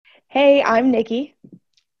Hey, I'm Nikki,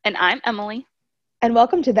 And I'm Emily. and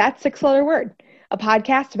welcome to That Six-Letter Word, a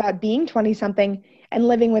podcast about being 20-something and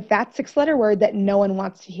living with that six-letter word that no one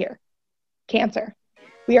wants to hear: cancer.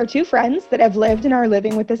 We are two friends that have lived and are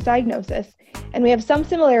living with this diagnosis, and we have some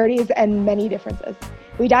similarities and many differences.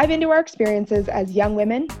 We dive into our experiences as young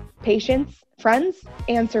women, patients, friends,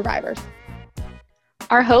 and survivors.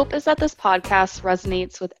 Our hope is that this podcast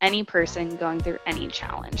resonates with any person going through any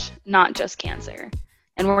challenge, not just cancer.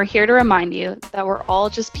 And we're here to remind you that we're all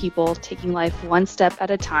just people taking life one step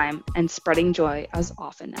at a time and spreading joy as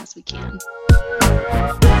often as we can.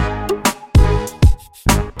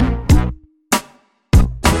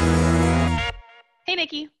 Hey,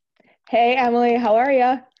 Nikki. Hey, Emily, how are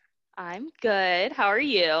you? I'm good. How are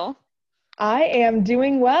you? I am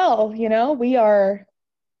doing well.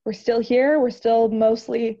 We're still here. We're still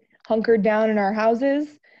mostly hunkered down in our houses.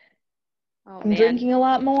 Oh I'm man. drinking a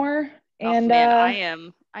lot more, Oh and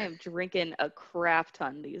man, I am drinking a crap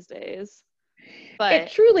ton these days. it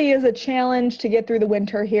But truly is a challenge to get through the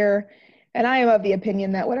winter here. And I am of the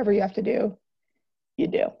opinion that whatever you have to do, you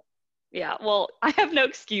do. yeah, well, I have no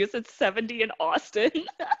excuse. It's 70 in Austin.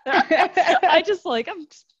 I'm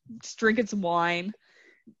just drinking some wine.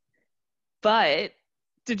 But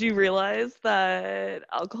did you realize that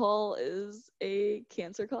alcohol is a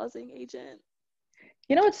cancer causing agent?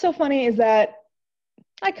 You know what's so funny is that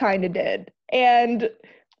I kind of did. And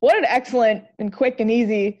what an excellent and quick and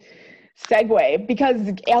easy segue,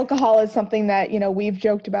 because alcohol is something that, we've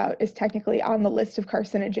joked about is technically on the list of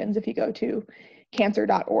carcinogens if you go to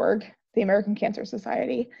cancer.org, the American Cancer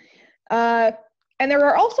Society. Uh, and there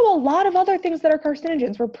are also a lot of other things that are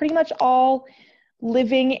carcinogens. We're pretty much all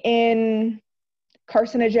living in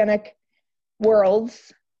carcinogenic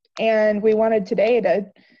worlds. And we wanted today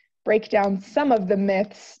to break down some of the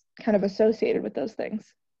myths kind of associated with those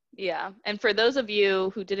things. Yeah. And for those of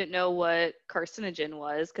you who didn't know what carcinogen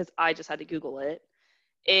was, because I just had to Google it,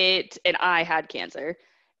 and I had cancer,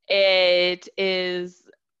 it is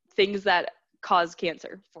things that cause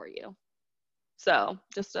cancer for you. So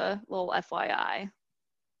just a little FYI.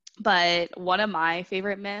 But one of my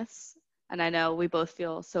favorite myths, and I know we both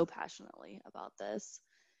feel so passionately about this,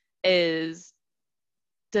 is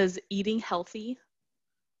does eating healthy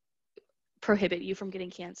prohibit you from getting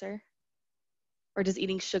cancer? Or does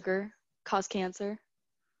eating sugar cause cancer?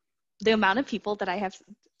 The amount of people that I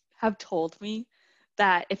have told me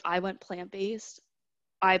that if I went plant-based,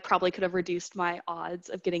 I probably could have reduced my odds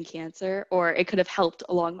of getting cancer, or it could have helped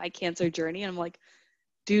along my cancer journey. And I'm like,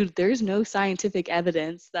 dude, there's no scientific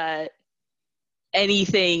evidence that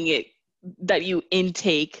anything that you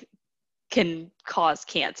intake can cause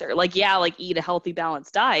cancer. Like, yeah, like eat a healthy,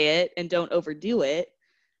 balanced diet and don't overdo it.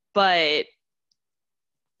 But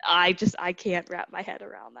I can't wrap my head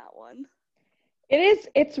around that one.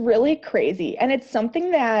 It's really crazy. And it's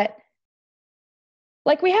something that,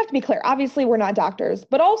 like, we have to be clear. Obviously, we're not doctors,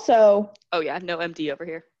 but also, Oh yeah, no MD over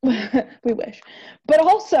here. we wish. But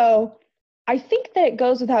also, I think that it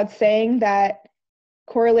goes without saying that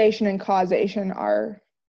correlation and causation are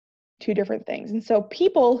two different things. And so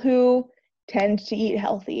people who tend to eat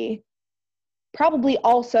healthy probably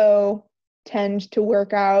also tend to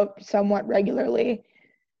work out somewhat regularly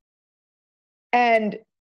and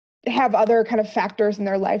have other kind of factors in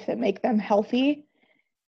their life that make them healthy.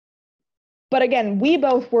 But again, we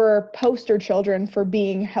both were poster children for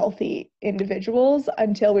being healthy individuals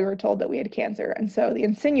until we were told that we had cancer. And so the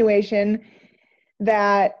insinuation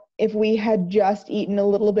that if we had just eaten a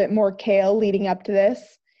little bit more kale leading up to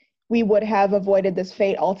this, we would have avoided this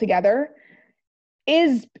fate altogether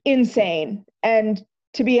is insane. And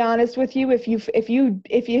to be honest with you, if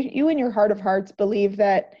you in your heart of hearts believe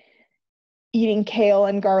that eating kale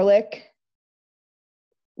and garlic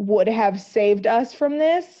would have saved us from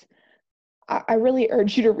this, I really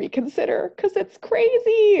urge you to reconsider, because it's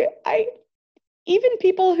crazy. Even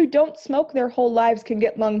people who don't smoke their whole lives can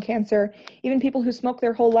get lung cancer. Even people who smoke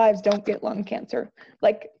their whole lives don't get lung cancer.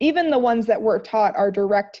 Like, even the ones that we're taught are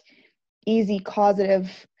direct, easy,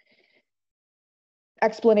 causative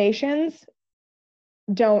explanations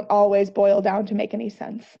don't always boil down to make any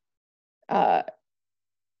sense. Uh,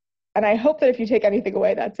 and I hope that if you take anything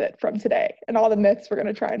away, that's it from today and all the myths we're going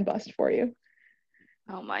to try and bust for you.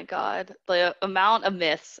 Oh my God. The amount of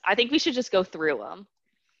myths. I think we should just go through them.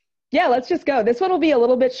 Yeah, let's just go. This one will be a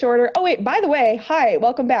little bit shorter. Oh, wait, by the way, hi,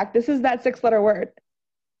 welcome back. This is That Six-Letter Word.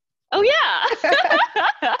 Oh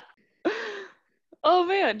yeah. Oh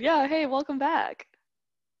man. Yeah. Hey, welcome back.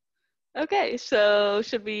 Okay. So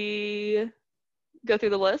should we go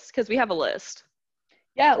through the list? Because we have a list.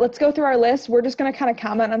 Yeah, let's go through our list. We're just going to kind of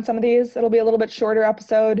comment on some of these. It'll be a little bit shorter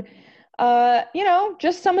episode.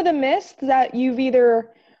 Just some of the myths that you've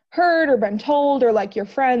either heard or been told, or like your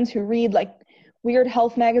friends who read like weird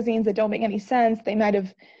health magazines that don't make any sense. They might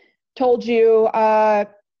have told you, a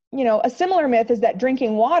similar myth is that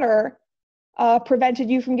drinking water prevented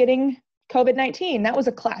you from getting COVID-19. That was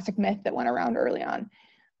a classic myth that went around early on.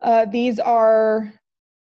 These are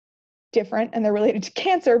different and they're related to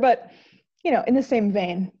cancer, but, in the same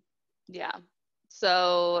vein. Yeah.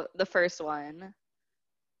 So the first one,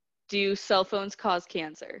 do cell phones cause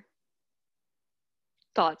cancer?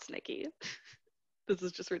 Thoughts, Nikki? This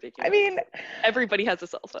is just ridiculous. I mean, everybody has a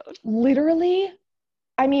cell phone. Literally.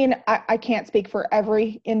 I mean, I can't speak for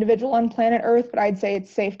every individual on planet Earth, but I'd say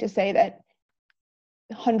it's safe to say that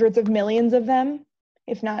hundreds of millions of them,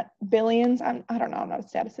 if not billions, I don't know, I'm not a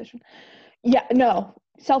statistician. Yeah, no,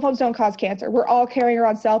 cell phones don't cause cancer. We're all carrying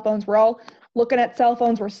around cell phones. We're all looking at cell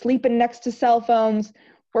phones. We're sleeping next to cell phones.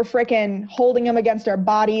 We're freaking holding them against our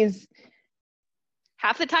bodies.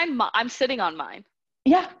 Half the time, I'm sitting on mine.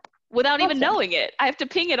 Yeah. Without even knowing it. I have to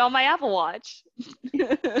ping it on my Apple Watch.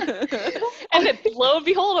 And lo and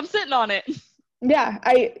behold, I'm sitting on it. Yeah,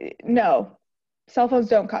 no. Cell phones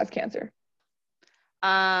don't cause cancer.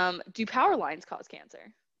 Do power lines cause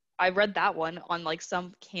cancer? I read that one on like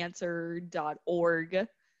some cancer.org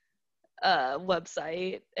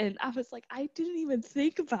website, and I was like, I didn't even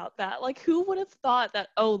think about that. Like, who would have thought that,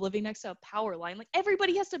 living next to a power line, like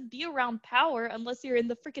everybody has to be around power unless you're in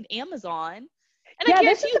the freaking Amazon. And I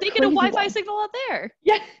guarantee you, they get a Wi-Fi signal out there.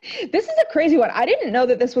 Yeah, this is a crazy one. I didn't know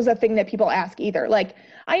that this was a thing that people ask either. Like,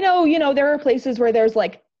 I know, there are places where there's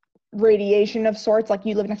like radiation of sorts, like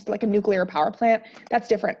you live next to like a nuclear power plant. That's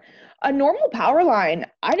different. A normal power line,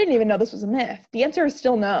 I didn't even know this was a myth. The answer is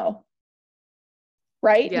still no.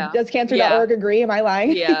 Right? Yeah. Does cancer.org agree? Am I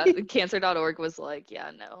lying? Yeah, cancer.org was like,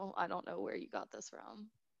 yeah, no, I don't know where you got this from.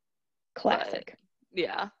 Classic. But,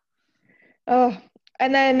 yeah. Oh,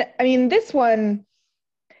 and then, I mean, this one,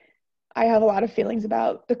 I have a lot of feelings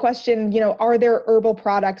about. The question, are there herbal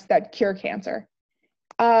products that cure cancer?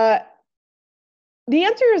 The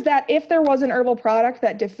answer is that if there was an herbal product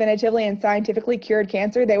that definitively and scientifically cured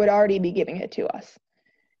cancer, they would already be giving it to us.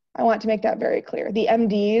 I want to make that very clear. The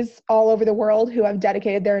MDs all over the world who have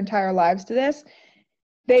dedicated their entire lives to this,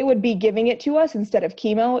 they would be giving it to us instead of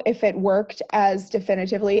chemo if it worked as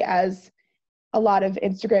definitively as a lot of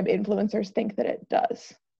Instagram influencers think that it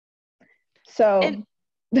does. So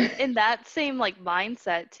in that same like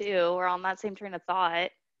mindset too, or on that same train of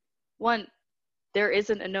thought, one, there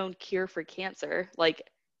isn't a known cure for cancer. Like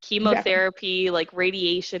chemotherapy, like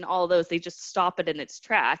radiation, all of those, they just stop it in its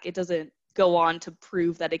track. It doesn't go on to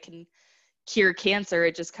prove that it can cure cancer.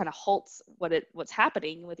 It just kind of halts what's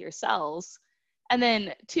happening with your cells. And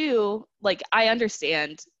then two, like I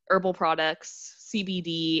understand herbal products,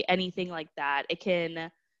 CBD, anything like that, it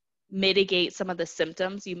can mitigate some of the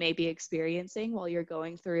symptoms you may be experiencing while you're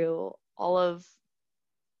going through all of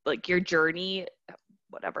like your journey,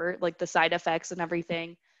 whatever, like the side effects and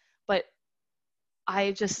everything. But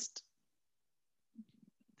I just,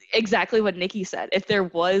 exactly what Nikki said, if there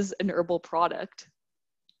was an herbal product,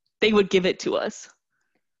 they would give it to us.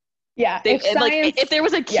 Yeah. If there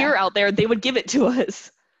was a cure out there, they would give it to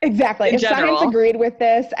us. Exactly. If science agreed with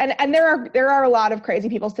this, and there are a lot of crazy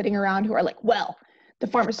people sitting around who are like, well, the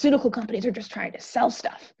pharmaceutical companies are just trying to sell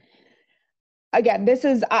stuff. Again, this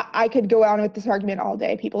is, I could go on with this argument all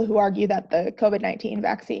day. People who argue that the COVID-19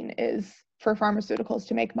 vaccine is for pharmaceuticals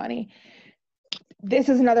to make money. This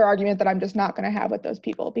is another argument that I'm just not going to have with those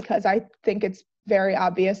people, because I think it's very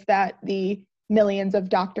obvious that the millions of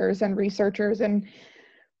doctors and researchers and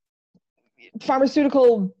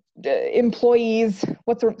pharmaceutical employees,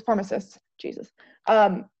 pharmacists, Jesus.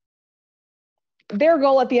 Their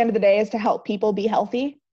goal at the end of the day is to help people be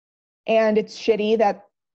healthy. And it's shitty that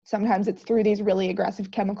sometimes it's through these really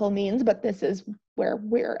aggressive chemical means, but this is where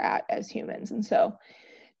we're at as humans. And so,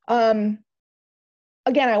 again,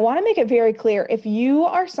 I want to make it very clear, if you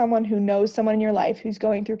are someone who knows someone in your life who's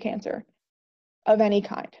going through cancer of any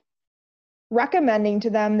kind, recommending to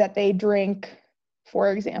them that they drink,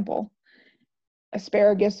 for example,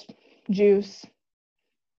 asparagus juice.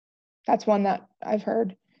 That's one that I've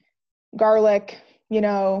heard. Garlic, you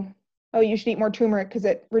should eat more turmeric because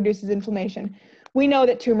it reduces inflammation. We know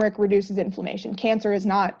that turmeric reduces inflammation. Cancer is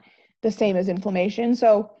not the same as inflammation.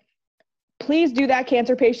 So please do that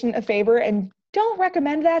cancer patient a favor and don't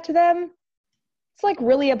recommend that to them. It's like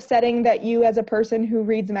really upsetting that you, as a person who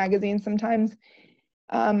reads magazines sometimes,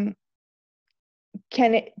 can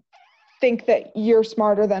think that you're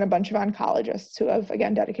smarter than a bunch of oncologists who have,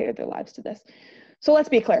 again, dedicated their lives to this. So let's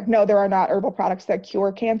be clear. No, there are not herbal products that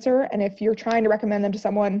cure cancer. And if you're trying to recommend them to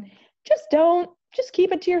someone, just don't. just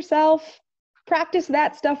keep it to yourself. Practice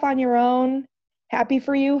that stuff on your own. Happy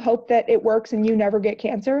for you. Hope that it works and you never get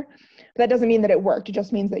cancer. But that doesn't mean that it worked. It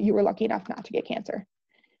just means that you were lucky enough not to get cancer.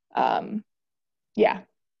 Yeah.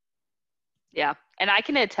 Yeah. And I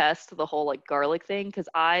can attest to the whole like garlic thing because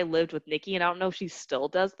I lived with Nikki, and I don't know if she still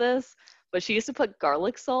does this, but she used to put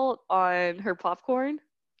garlic salt on her popcorn.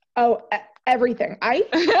 Oh, everything. And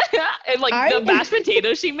like the mashed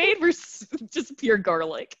potatoes she made were just pure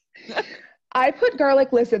garlic. I put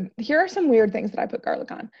garlic, listen, here are some weird things that I put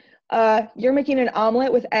garlic on. You're making an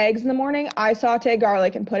omelet with eggs in the morning. I saute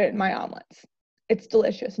garlic and put it in my omelets. It's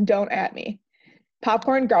delicious. Don't at me.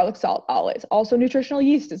 Popcorn, garlic, salt, always. Also, nutritional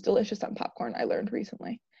yeast is delicious on popcorn, I learned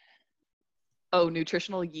recently. Oh,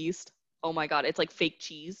 nutritional yeast. Oh my God. It's like fake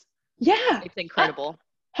cheese. Yeah. It's incredible.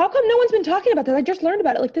 How come no one's been talking about that? I just learned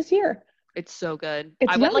about it like this year. It's so good.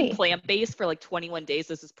 It's I went yummy. like plant-based for like 21 days.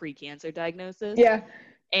 This is pre-cancer diagnosis. Yeah.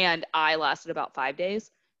 And I lasted about 5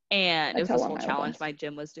 days. And it was this whole challenge my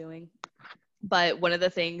gym was doing. But one of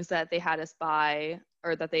the things that they had us buy,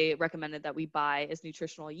 or that they recommended that we buy, is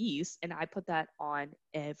nutritional yeast. And I put that on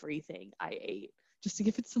everything I ate just to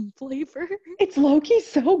give it some flavor. It's low-key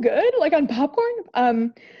so good, like on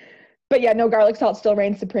popcorn. But yeah, no, garlic salt still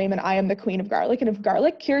reigns supreme, and I am the queen of garlic. And if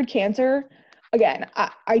garlic cured cancer, again,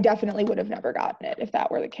 I definitely would have never gotten it if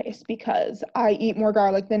that were the case, because I eat more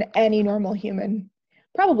garlic than any normal human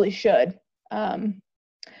probably should.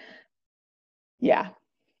 Yeah,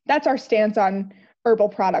 that's our stance on herbal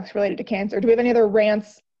products related to cancer. Do we have any other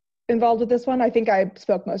rants involved with this one? I think I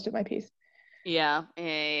spoke most of my piece. Yeah.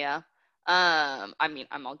 I mean,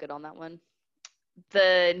 I'm all good on that one.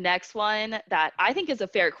 The next one that I think is a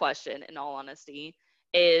fair question, in all honesty,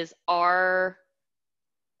 is, are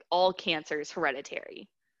all cancers hereditary?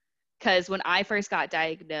 Because when I first got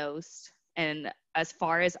diagnosed, and as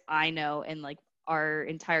far as I know, in like our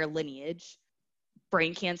entire lineage,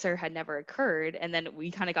 brain cancer had never occurred. And then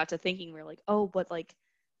we kind of got to thinking, we're like, oh, but like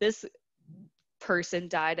this person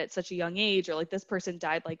died at such a young age, or like this person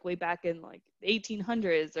died like way back in like the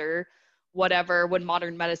 1800s or whatever, when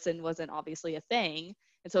modern medicine wasn't obviously a thing.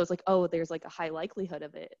 And so it's like, oh, there's like a high likelihood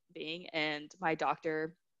of it being. And my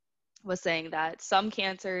doctor was saying that some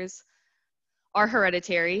cancers are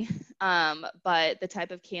hereditary, but the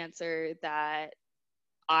type of cancer that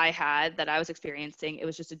I was experiencing, it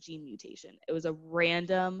was just a gene mutation. It was a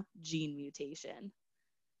random gene mutation.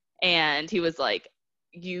 And he was like,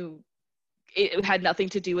 it had nothing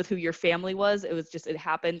to do with who your family was. It was just, it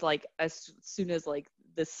happened like as soon as like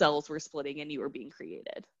the cells were splitting and you were being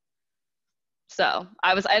created. So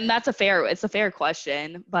and it's a fair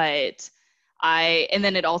question, but and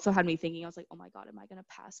then it also had me thinking, I was like, oh my God, am I going to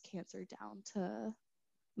pass cancer down to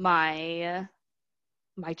my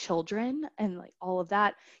children and like all of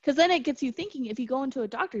that? Because then it gets you thinking, if you go into a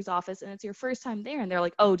doctor's office and it's your first time there and they're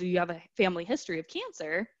like, oh, do you have a family history of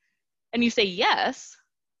cancer? And you say yes.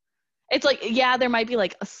 It's like, yeah, there might be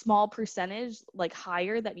like a small percentage, like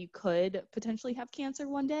higher, that you could potentially have cancer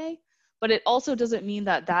one day, but it also doesn't mean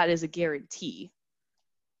that that is a guarantee.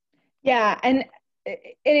 Yeah, and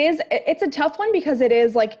it's a tough one, because it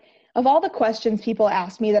is like, of all the questions people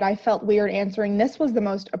asked me that I felt weird answering, this was the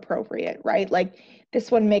most appropriate, right? Like,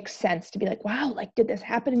 this one makes sense to be like, wow, like, did this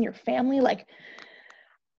happen in your family? Like,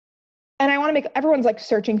 and I want to make, everyone's like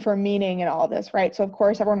searching for meaning in all of this, right? So of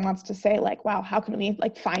course everyone wants to say like, wow, how can we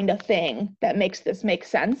like find a thing that makes this make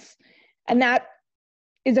sense? And that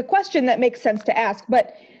is a question that makes sense to ask.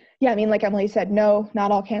 But yeah, I mean, like Emily said, no,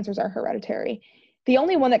 not all cancers are hereditary. The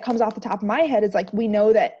only one that comes off the top of my head is like, we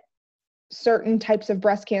know that certain types of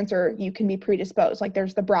breast cancer, you can be predisposed. Like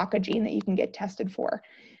there's the BRCA gene that you can get tested for.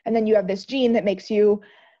 And then you have this gene that makes you,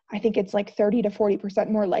 I think it's like 30 to 40%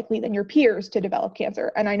 more likely than your peers to develop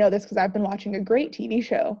cancer. And I know this because I've been watching a great TV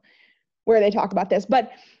show where they talk about this,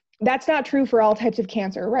 but that's not true for all types of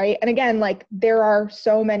cancer, right? And again, like there are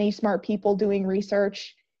so many smart people doing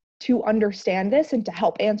research to understand this and to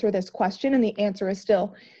help answer this question. And the answer is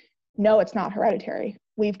still, no, it's not hereditary.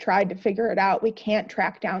 We've tried to figure it out. We can't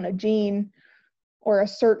track down a gene or a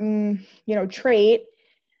certain, trait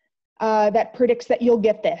that predicts that you'll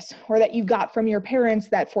get this, or that you got from your parents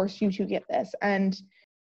that forced you to get this. And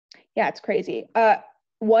yeah, it's crazy.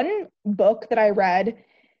 One book that I read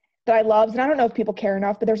that I loved, and I don't know if people care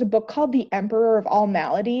enough, but there's a book called The Emperor of All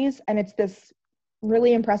Maladies. And it's this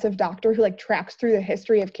really impressive doctor who like tracks through the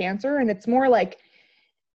history of cancer. And it's more like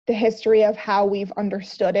the history of how we've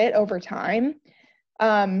understood it over time.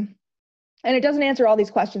 And it doesn't answer all these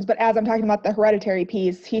questions, but as I'm talking about the hereditary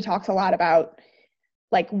piece, he talks a lot about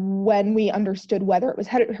like when we understood whether it was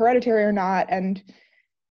hereditary or not, and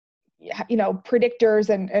predictors,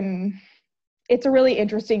 and it's a really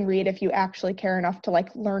interesting read if you actually care enough to like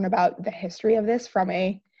learn about the history of this from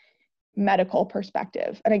a medical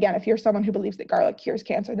perspective. And again, if you're someone who believes that garlic cures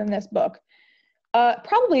cancer, then this book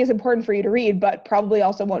probably is important for you to read, but probably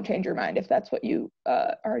also won't change your mind if that's what you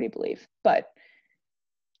already believe. But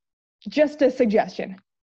just a suggestion.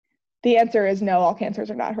 The answer is no, all cancers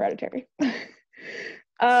are not hereditary.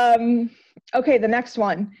 Okay, the next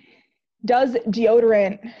one. Does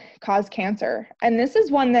deodorant cause cancer? And this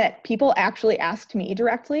is one that people actually asked me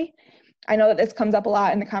directly. I know that this comes up a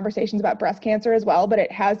lot in the conversations about breast cancer as well, but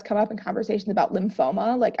it has come up in conversations about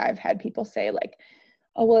lymphoma. Like I've had people say like,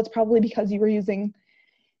 oh, well, it's probably because you were using,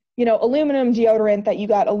 aluminum deodorant, that you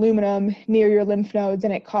got aluminum near your lymph nodes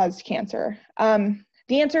and it caused cancer. The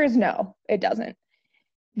answer is no, it doesn't.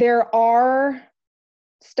 There are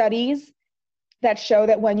studies that show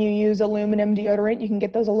that when you use aluminum deodorant, you can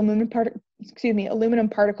get those aluminum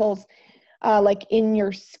particles like in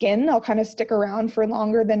your skin. They'll kind of stick around for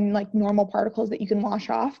longer than like normal particles that you can wash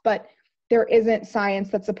off, but there isn't science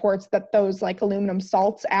that supports that those like aluminum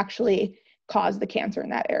salts actually cause the cancer in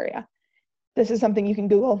that area. This is something you can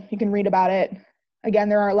Google, you can read about it. Again,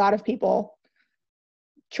 there are a lot of people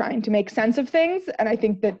trying to make sense of things, and I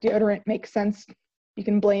think that deodorant makes sense. You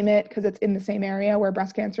can blame it because it's in the same area where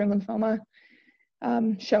breast cancer and lymphoma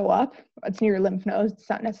show up. It's near your lymph nodes. It's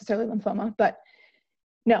not necessarily lymphoma, but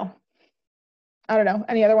no. I don't know.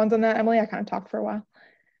 Any other ones on that, Emily? I kind of talked for a while.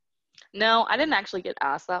 No, I didn't actually get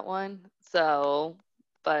asked that one. So,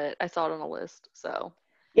 but I saw it on a list. So,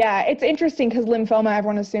 yeah, it's interesting because lymphoma,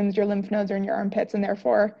 everyone assumes your lymph nodes are in your armpits, and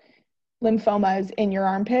therefore lymphoma is in your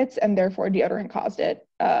armpits, and therefore deodorant caused it.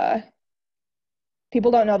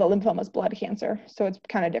 People don't know that lymphoma is blood cancer, so it's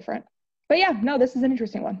kind of different. But yeah, no, this is an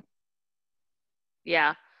interesting one.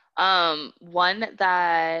 Yeah. One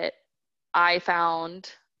that I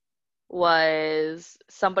found was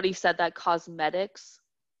somebody said that cosmetics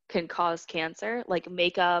can cause cancer, like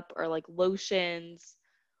makeup or like lotions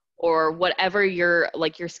or whatever your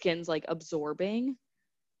skin's like absorbing.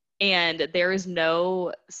 And there is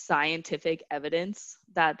no scientific evidence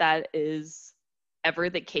that that is ever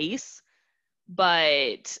the case.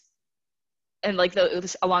 But and like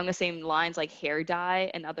along the same lines, like hair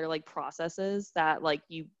dye and other like processes that like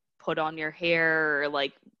you put on your hair or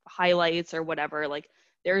like highlights or whatever, like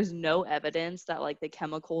there's no evidence that like the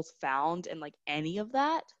chemicals found in like any of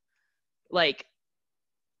that like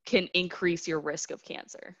can increase your risk of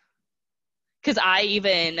cancer. Because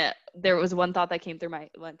there was one thought that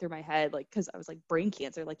went through my head, like, because I was like, brain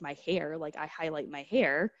cancer, like my hair, like I highlight my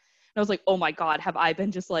hair, and I was like, oh my god, have I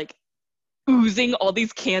been just like oozing all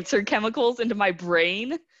these cancer chemicals into my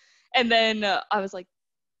brain? And then I was like,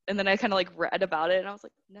 and then I kind of like read about it, and I was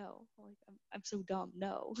like, no, like I'm so dumb.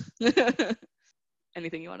 No.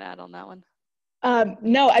 Anything you want to add on that one?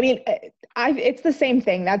 No, I mean, it's the same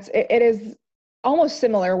thing. It is almost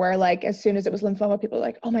similar where like as soon as it was lymphoma, people are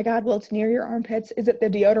like, oh my god, well, it's near your armpits. Is it the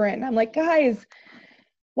deodorant? And I'm like, guys,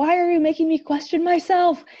 why are you making me question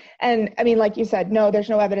myself? And I mean, like you said, no, there's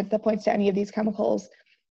no evidence that points to any of these chemicals.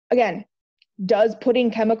 Again, does putting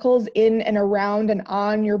chemicals in and around and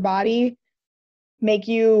on your body make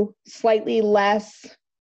you slightly less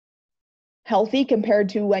healthy compared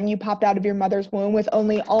to when you popped out of your mother's womb with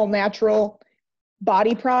only all natural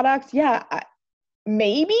body products? Yeah,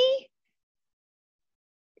 maybe.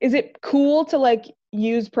 Is it cool to like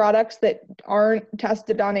use products that aren't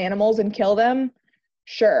tested on animals and kill them?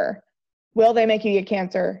 Sure. Will they make you get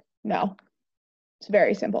cancer? No. It's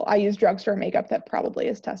very simple. I use drugstore makeup that probably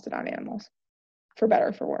is tested on animals, for better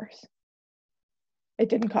or for worse. It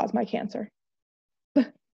didn't cause my cancer.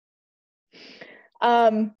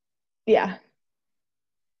 Yeah.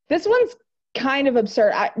 This one's kind of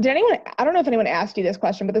absurd. I don't know if anyone asked you this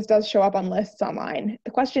question, but this does show up on lists online.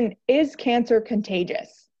 The question, is cancer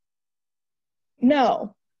contagious?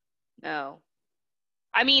 No.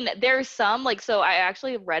 I mean, there's some like, so I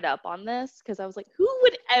actually read up on this because I was like, who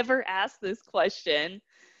would ever ask this question?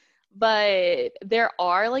 But there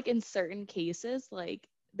are like in certain cases, like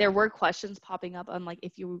there were questions popping up on like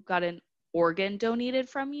if you got an organ donated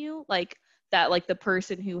from you, like that, like the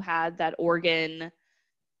person who had that organ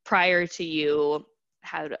prior to you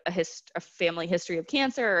had a family history of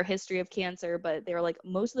cancer or a history of cancer, but they were like,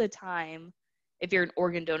 most of the time, if you're an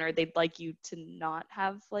organ donor, they'd like you to not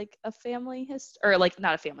have like a family history, or like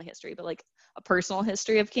not a family history, but like a personal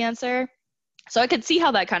history of cancer. So I could see how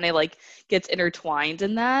that kind of like gets intertwined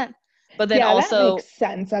in that. But then also that makes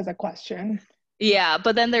sense as a question. Yeah,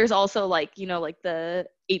 but then there's also like, like the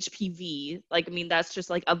HPV, like, I mean, that's just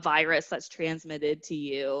like a virus that's transmitted to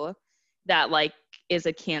you that like is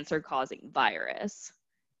a cancer causing virus.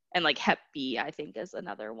 And like Hep B, I think, is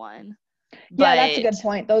another one. Yeah, that's a good But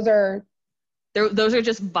point. Those are those are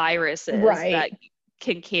just viruses right. that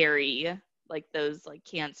can carry like those like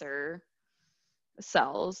cancer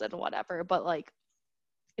cells and whatever. But like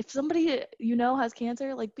if somebody you know has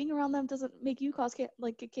cancer, like being around them doesn't make you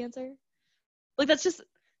like get cancer. Like that's just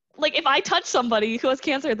like if I touch somebody who has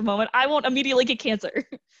cancer at the moment, I won't immediately get cancer.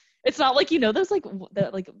 It's not like there's like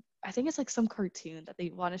that like I think it's like some cartoon that they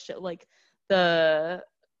want to show like the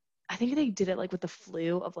I think they did it like with the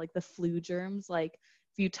flu of like the flu germs like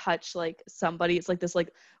if you touch like somebody it's like this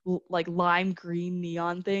like like lime green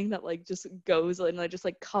neon thing that like just goes and it just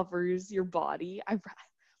like covers your body. What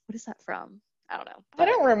is that from? I don't know. I But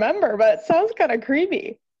don't remember, but it sounds kind of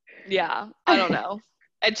creepy. yeah, I don't know.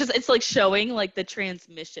 It's like showing like the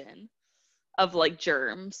transmission of like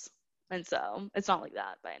germs. And so it's not like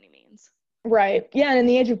that by any means. Right. Yeah, and in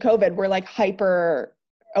the age of COVID, we're like hyper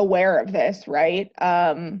aware of this, right?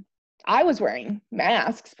 I was wearing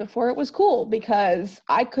masks before it was cool because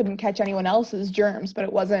I couldn't catch anyone else's germs, but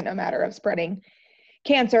it wasn't a matter of spreading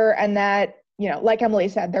cancer. And that, like Emily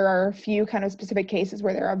said, there are a few kind of specific cases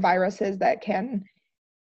where there are viruses that can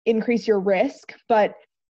increase your risk, but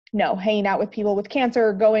no, hanging out with people with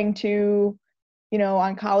cancer, going to,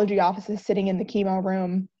 oncology offices, sitting in the chemo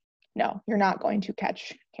room, no, you're not going to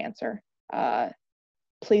catch cancer.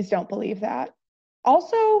 Please don't believe that.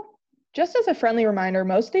 Also, just as a friendly reminder,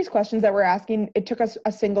 most of these questions that we're asking, it took us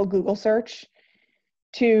a single Google search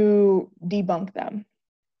to debunk them.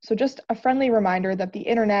 So just a friendly reminder that the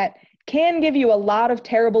internet can give you a lot of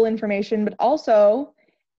terrible information, but also,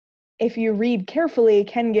 if you read carefully,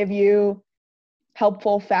 can give you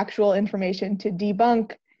helpful, factual information to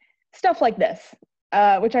debunk stuff like this,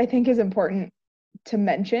 which I think is important to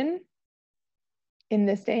mention in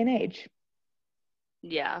this day and age.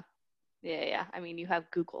 Yeah. Yeah. I mean, you have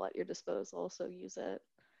Google at your disposal, so use it.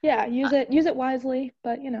 Yeah, use it wisely,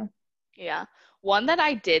 but Yeah. One that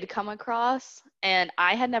I did come across, and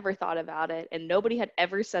I had never thought about it, and nobody had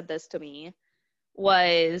ever said this to me,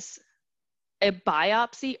 was a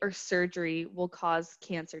biopsy or surgery will cause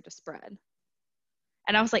cancer to spread.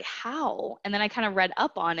 And I was like, how? And then I kind of read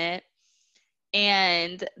up on it,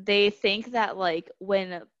 and they think that like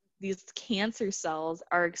when these cancer cells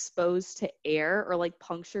are exposed to air or like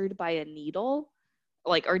punctured by a needle,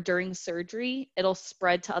 like or during surgery, it'll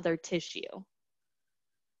spread to other tissue.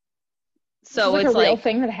 this is So like a it's real like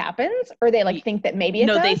thing that happens, or they like think that maybe it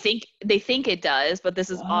no, does? they think it does, but this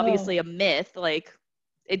is Whoa. obviously a myth. Like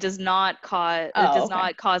it does not Oh,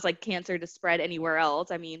 okay. cause like cancer to spread anywhere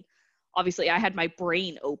else. I mean, obviously I had my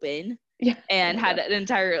brain open Yeah, and there you had go. an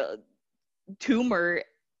entire tumor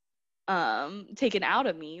taken out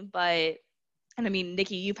of me, but and I mean,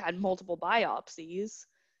 Nikki, you've had multiple biopsies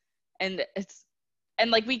and it's and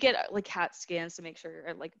like we get like CAT scans to make sure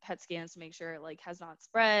or like PET scans to make sure it like has not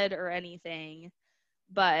spread or anything.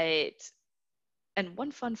 But and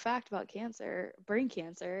one fun fact about cancer, brain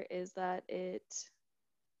cancer, is that it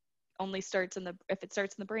only starts if it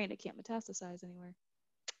starts in the brain, it can't metastasize anywhere.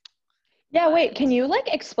 Yeah, wait, But can you like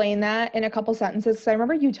explain that in a couple sentences? Because I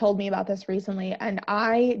remember you told me about this recently and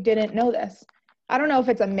I didn't know this. I don't know if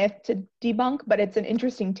it's a myth to debunk, but it's an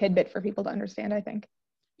interesting tidbit for people to understand, I think.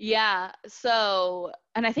 yeah, so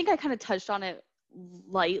and I think I kind of touched on it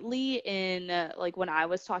lightly in like when I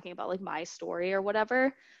was talking about like my story or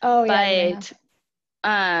whatever. Oh, yeah, you may have.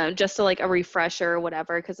 But just to like a refresher or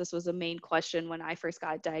whatever, because this was a main question when I first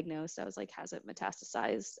got diagnosed. I was like, has it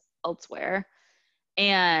metastasized elsewhere?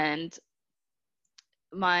 And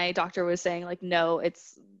my doctor was saying like, no,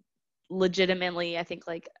 it's legitimately, I think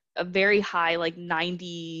like a very high, like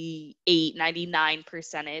 98,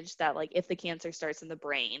 99% that like if the cancer starts in the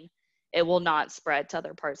brain, it will not spread to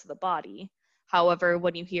other parts of the body. However,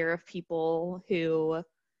 when you hear of people who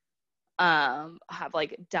have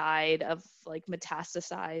like died of like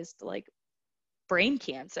metastasized like brain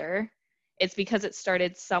cancer, it's because it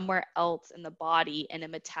started somewhere else in the body and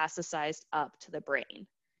it metastasized up to the brain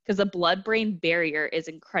because the blood brain barrier is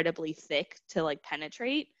incredibly thick to like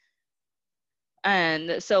penetrate.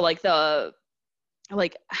 And so like the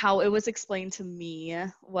like how it was explained to me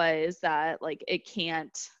was that like it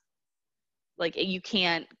can't like you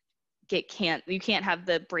can't have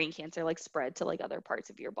the brain cancer like spread to like other parts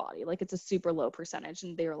of your body. Like it's a super low percentage.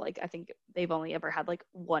 And they were like, I think they've only ever had like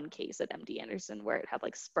one case at MD Anderson where it had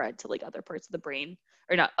like spread to like other parts of the brain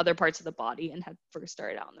or not other parts of the body and had first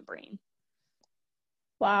started out in the brain.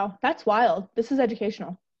 Wow, that's wild. This is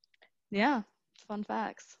educational. Yeah, fun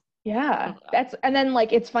facts. Yeah, and then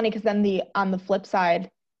like it's funny because then on the flip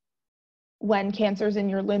side, when cancer's in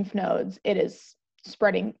your lymph nodes, it is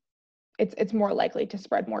spreading. It's more likely to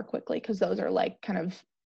spread more quickly because those are like kind of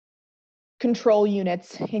control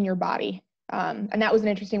units in your body. And that was an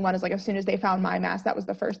interesting one, is like as soon as they found my mass, that was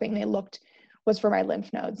the first thing they looked was for my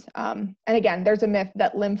lymph nodes. And again, there's a myth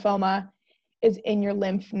that lymphoma is in your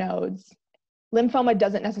lymph nodes. Lymphoma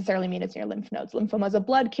doesn't necessarily mean it's in your lymph nodes. Lymphoma is a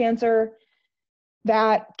blood cancer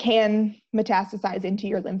that can metastasize into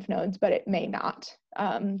your lymph nodes, but it may not.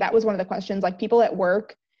 That was one of the questions, like people at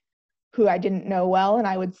work who I didn't know well, and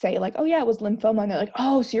I would say like, oh yeah, it was lymphoma. And they're like,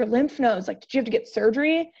 oh, so your lymph nodes, like, did you have to get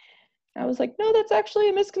surgery? And I was like, no, that's actually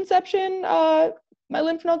a misconception. My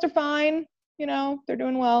lymph nodes are fine. You know, they're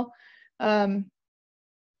doing well.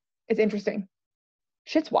 It's interesting.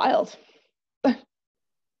 Shit's wild.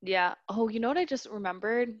 Yeah. Oh, you know what I just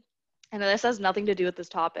remembered? And this has nothing to do with this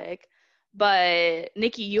topic, but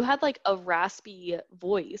Nikki, you had like a raspy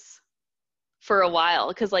voice for a while,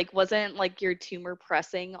 because like wasn't like your tumor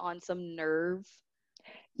pressing on some nerve?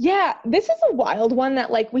 Yeah, this is a wild one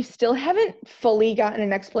that like we still haven't fully gotten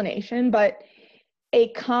an explanation, but a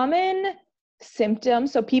common symptom,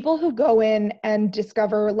 so people who go in and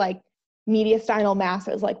discover like mediastinal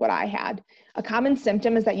masses like what I had, a common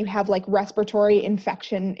symptom is that you have like respiratory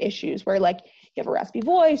infection issues where like you have a raspy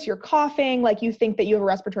voice, you're coughing, like you think that you have a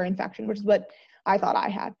respiratory infection, which is what I thought I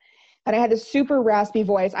had. And I had this super raspy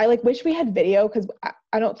voice. I like wish we had video, because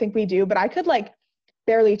I don't think we do, but I could like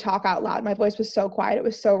barely talk out loud. My voice was so quiet. It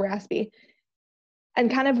was so raspy. And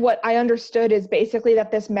kind of what I understood is basically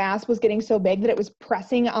that this mass was getting so big that it was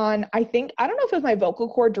pressing on, I don't know if it was my vocal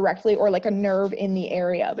cord directly or like a nerve in the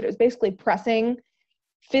area, but it was basically pressing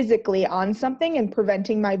physically on something and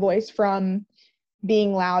preventing my voice from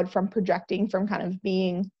being loud, from projecting, from kind of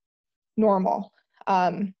being normal.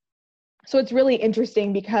 So it's really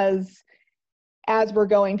interesting because as we're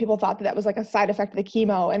going, people thought that was like a side effect of the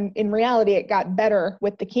chemo. And in reality, it got better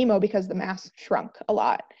with the chemo because the mass shrunk a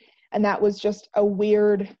lot. And that was just a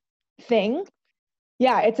weird thing.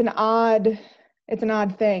 Yeah, it's an odd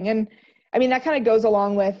thing. And I mean, that kind of goes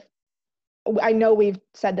along with, I know we've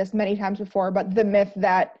said this many times before, but the myth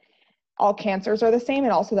that all cancers are the same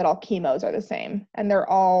and also that all chemos are the same. And they're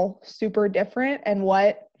all super different. And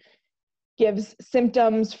what gives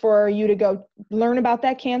symptoms for you to go learn about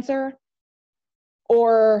that cancer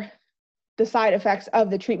or the side effects of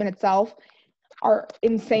the treatment itself are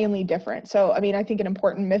insanely different. So, I mean, I think an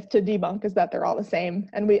important myth to debunk is that they're all the same.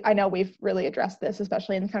 And I know we've really addressed this,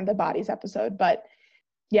 especially in kind of the bodies episode, but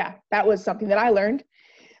yeah, that was something that I learned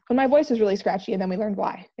when my voice was really scratchy, and then we learned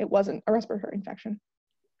why. It wasn't a respiratory infection.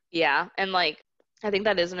 Yeah, and like, I think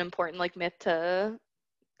that is an important like myth to,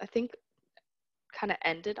 I think, kind of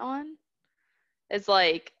end it on. It's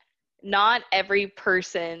like, not every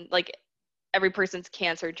person, like every person's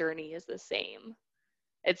cancer journey is the same.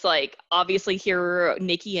 It's like, obviously here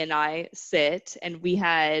Nikki and I sit and we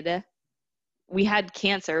had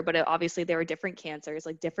cancer, but obviously there were different cancers,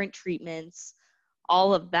 like different treatments,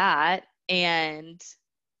 all of that. And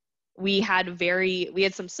we had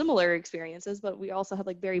some similar experiences, but we also had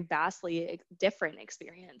like very vastly different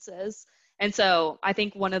experiences. And so I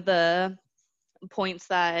think one of the points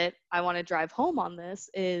that I want to drive home on this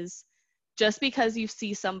is, just because you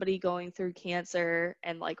see somebody going through cancer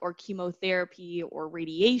and like, or chemotherapy or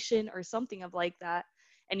radiation or something of like that,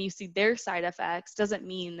 and you see their side effects, doesn't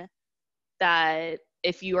mean that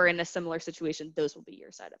if you are in a similar situation, those will be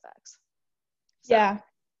your side effects. So. Yeah,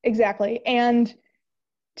 exactly. And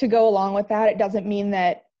to go along with that, it doesn't mean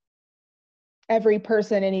that every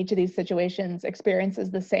person in each of these situations experiences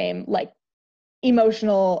the same, like,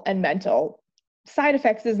 emotional and mental side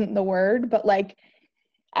effects isn't the word, but like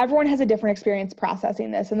everyone has a different experience processing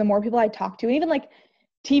this. And the more people I talk to, and even like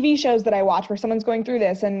TV shows that I watch where someone's going through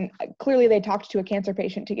this, and clearly they talked to a cancer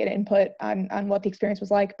patient to get input on what the experience was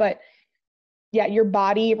like. But yeah, your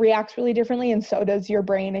body reacts really differently, and so does your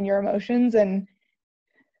brain and your emotions. And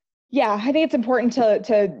yeah, I think it's important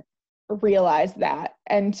to realize that,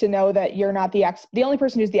 and to know that you're not the only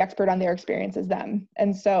person who's the expert on their experience is them.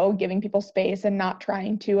 And so giving people space and not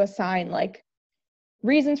trying to assign like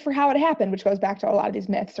reasons for how it happened, which goes back to a lot of these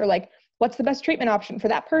myths, or like, what's the best treatment option for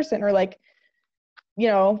that person? Or like, you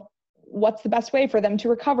know, what's the best way for them to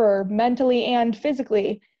recover mentally and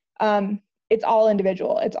physically? It's all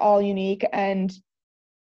individual, it's all unique. And,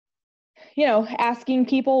 you know, asking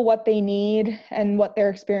people what they need and what their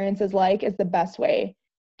experience is like is the best way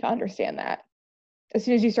to understand that. As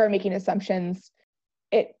soon as you start making assumptions,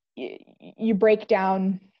 you break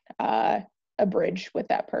down a bridge with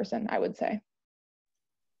that person, I would say.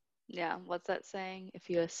 Yeah, what's that saying? If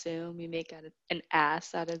you assume, you make an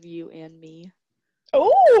ass out of you and me.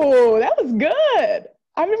 Oh, that was good.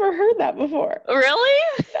 I've never heard that before. Really?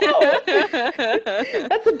 No.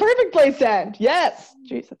 That's the perfect place to end. Yes.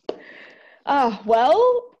 Jesus.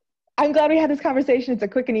 Well, I'm glad we had this conversation. It's a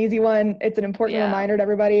quick and easy one. It's an important reminder to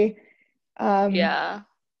everybody.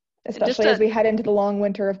 Especially as we head into the long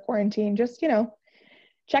winter of quarantine. Just,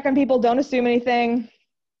 check on people. Don't assume anything.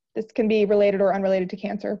 This can be related or unrelated to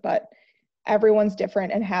cancer, but everyone's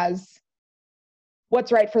different and has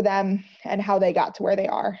what's right for them and how they got to where they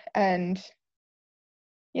are. And,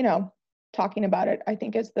 talking about it, I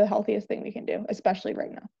think, is the healthiest thing we can do, especially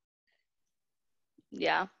right now.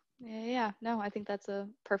 Yeah. No, I think that's a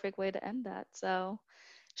perfect way to end that. So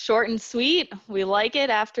short and sweet. We like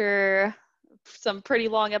it after some pretty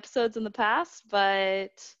long episodes in the past,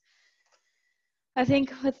 but I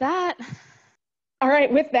think with that. All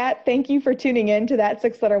right. With that, thank you for tuning in to That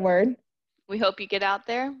 6-Letter Word. We hope you get out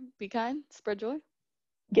there, be kind, spread joy,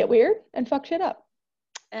 get weird, and fuck shit up.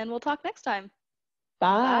 And we'll talk next time.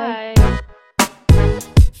 Bye. Bye.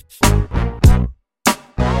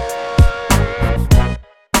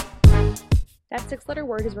 That 6-Letter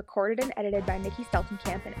Word is recorded and edited by Nikki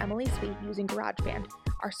Steltenkamp and Emily Sweet using GarageBand.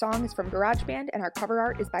 Our song is from GarageBand and our cover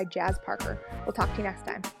art is by Jazz Parker. We'll talk to you next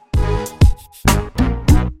time.